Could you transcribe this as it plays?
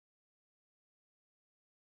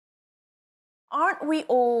Aren't we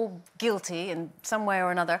all guilty in some way or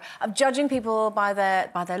another of judging people by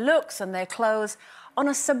their looks and their clothes on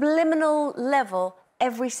a subliminal level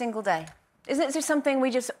every single day? Isn't it just something we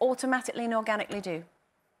just automatically and organically do?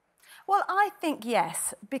 Well, I think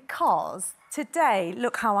yes, because today,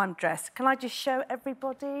 look how I'm dressed. Can I just show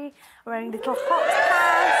everybody? Wearing little hot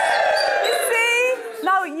pants. You see?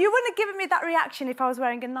 No, you wouldn't have given me that reaction if I was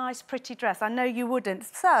wearing a nice, pretty dress. I know you wouldn't.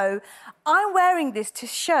 So I'm wearing this to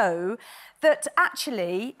show that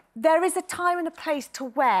actually there is a time and a place to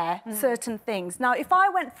wear certain things. Now, if I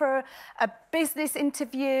went for a business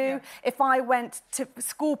interview, if I went to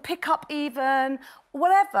school pickup even,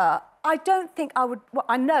 whatever, I don't think I would... Well,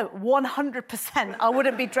 I know 100% I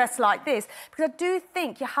wouldn't be dressed like this, because I do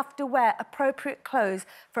think you have to wear appropriate clothes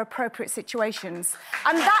for appropriate situations.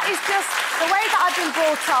 And that is just the way that I've been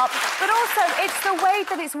brought up, but also it's the way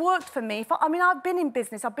that it's worked for me. I mean, I've been in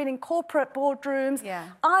business, I've been in corporate boardrooms. Yeah.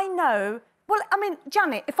 I know... Well, I mean,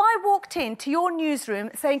 Janet, if I walked into your newsroom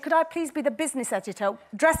saying, could I please be the business editor,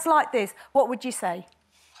 dressed like this, what would you say?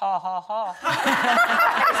 Ha, ha, ha.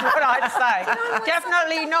 That's what I'd say. No,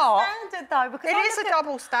 definitely not. Standard, though, because it is a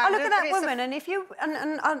double standard. I look at that woman, and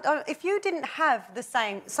if you didn't have the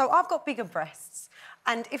same... So I've got bigger breasts,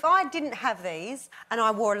 and if I didn't have these and I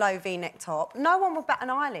wore a low V-neck top, no one would bat an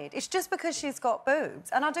eyelid. It's just because she's got boobs,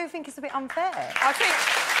 and I do think it's a bit unfair. I think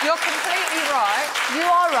you're completely right. You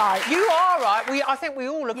are right. You are right. I think we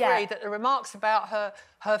all agree that the remarks about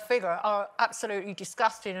her figure are absolutely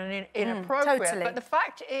disgusting and inappropriate. Totally. But the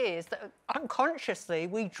fact is that unconsciously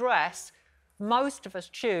we dress... Most of us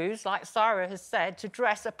choose, like Saira has said, to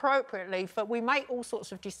dress appropriately. We make all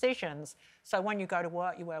sorts of decisions. So when you go to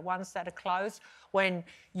work, you wear one set of clothes. When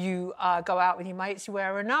you go out with your mates, you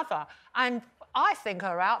wear another. And I think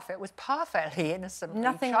her outfit was perfectly innocently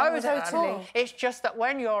chosen. Totally. It's just that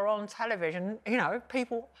when you're on television, you know,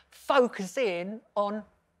 people focus in on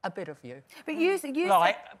a bit of you. But you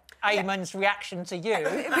like Eamon's reaction to you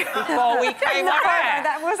before we came on air.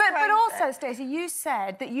 That was it. But also, Stacey, you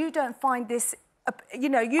said that you don't find this... you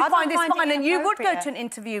know, you find this fine, and you would go to an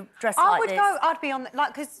interview dressed like this. I'd be on...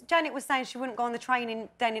 Like, because Janet was saying she wouldn't go on the train in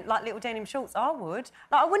like little denim shorts. I would.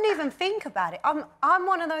 Like, I wouldn't even think about it. I'm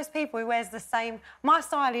one of those people who wears the same... My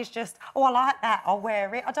style is just, oh, I like that, I'll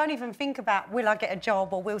wear it. I don't even think about, will I get a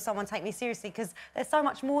job or will someone take me seriously? Because there's so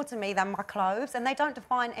much more to me than my clothes, and they don't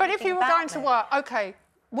define anything. But if you were going to work, OK,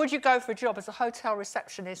 would you go for a job as a hotel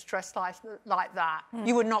receptionist dressed like that?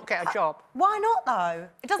 You would not get a job. Why not, though?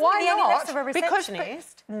 It doesn't make me any less of a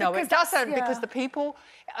receptionist. No, it doesn't, because the people...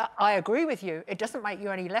 I agree with you. It doesn't make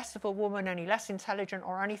you any less of a woman, any less intelligent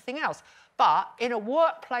or anything else. But in a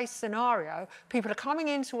workplace scenario, people are coming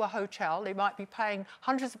into a hotel, they might be paying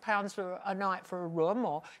hundreds of pounds a night for a room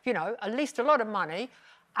or, you know, at least a lot of money,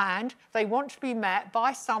 and they want to be met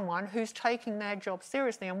by someone who's taking their job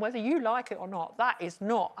seriously. And whether you like it or not, that is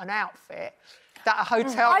not an outfit that a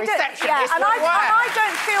hotel receptionist would wear. And I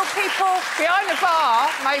don't feel people... Behind the bar,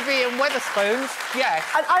 maybe in Wetherspoons, yes.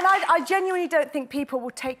 And I genuinely don't think people will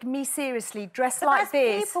take me seriously dressed like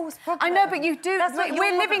this. People's problem. I know, but you do...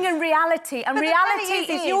 We're living in reality, and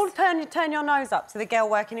reality is... You'll turn your nose up to the girl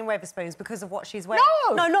working in Wetherspoons because of what she's wearing.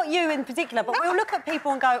 No! No, not you in particular, but we'll look at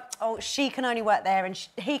people and go, oh, she can only work there and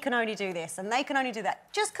he can only do this and they can only do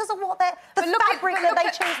that. Just because of what they're... The fabric that they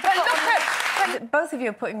choose to put on. Both of you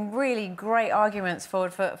are putting really great arguments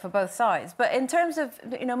forward for both sides. But in terms of,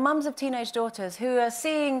 you know, mums of teenage daughters who are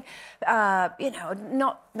seeing, you know,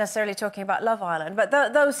 not necessarily talking about Love Island, but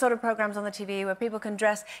those sort of programmes on the TV where people can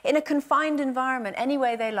dress in a confined environment any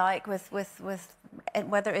way they like with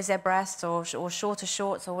whether it's their breasts or shorter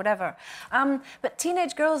shorts or whatever. But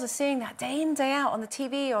teenage girls are seeing that day in, day out on the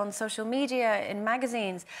TV, on social media, in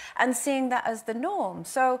magazines, and seeing that as the norm.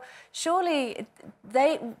 So surely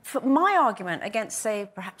my argument against, say,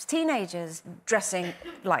 perhaps teenagers dressing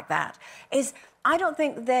like that is I don't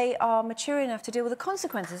think they are mature enough to deal with the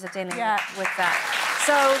consequences of dealing with that.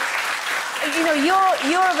 So, you know,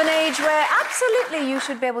 you're of an age where absolutely you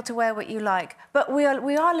should be able to wear what you like, but we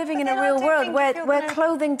are living in a real world where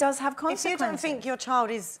clothing does have consequences. If you don't think your child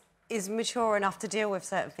is mature enough to deal with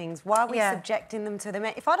certain things, why are we subjecting them to them?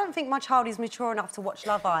 If I don't think my child is mature enough to watch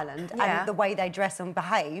Love Island and the way they dress and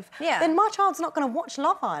behave, then my child's not going to watch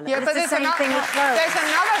Love Island. Yeah, but there's another thing that's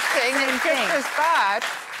just as bad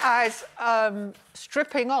as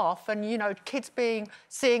stripping off and, you know, kids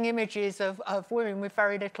seeing images of women with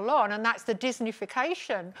very little on, and that's the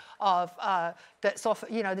Disneyfication of, the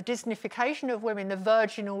Disneyfication of women, the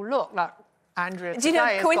virginal look, like Andrea Do you know,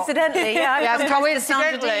 today has coincidentally, yeah. Yes,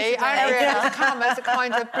 coincidentally, Andrea Yeah. has come as a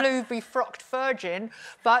kind of blue befrocked virgin,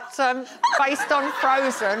 but based on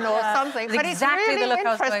Frozen or something. It's But exactly it's the really look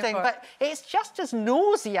I was going interesting. for. But it's just as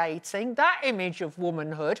nauseating, that image of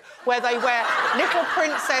womanhood, where they wear little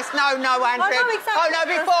princess. No, Andrea. know exactly Oh, no, what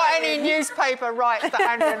you're before saying. any newspaper writes that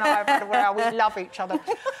Andrea and I have to wear, we love each other.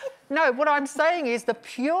 No, what I'm saying is the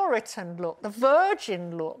Puritan look, the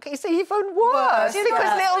virgin look, is even worse.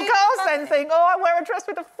 Because little girls then think, oh, I wear a dress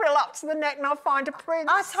with a frill up to the neck and I'll find a prince.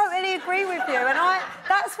 I totally agree with you, and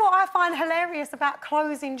that's what I find hilarious about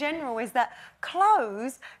clothes in general, is that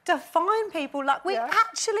clothes define people. Like, we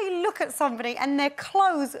actually look at somebody and their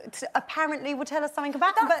clothes apparently will tell us something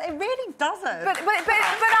about them, but it really doesn't. But I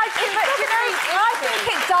think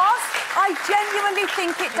it does. I genuinely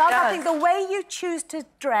think it does. I think the way you choose to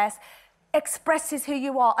dress expresses who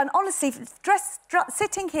you are. And honestly,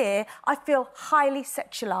 sitting here, I feel highly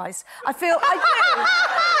sexualised. I do.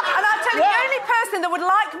 And I'll tell you, the only person that would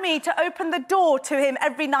like me to open the door to him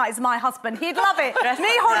every night is my husband. He'd love it.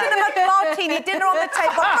 Me holding him a martini, dinner on the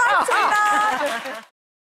table. Hi, Tina.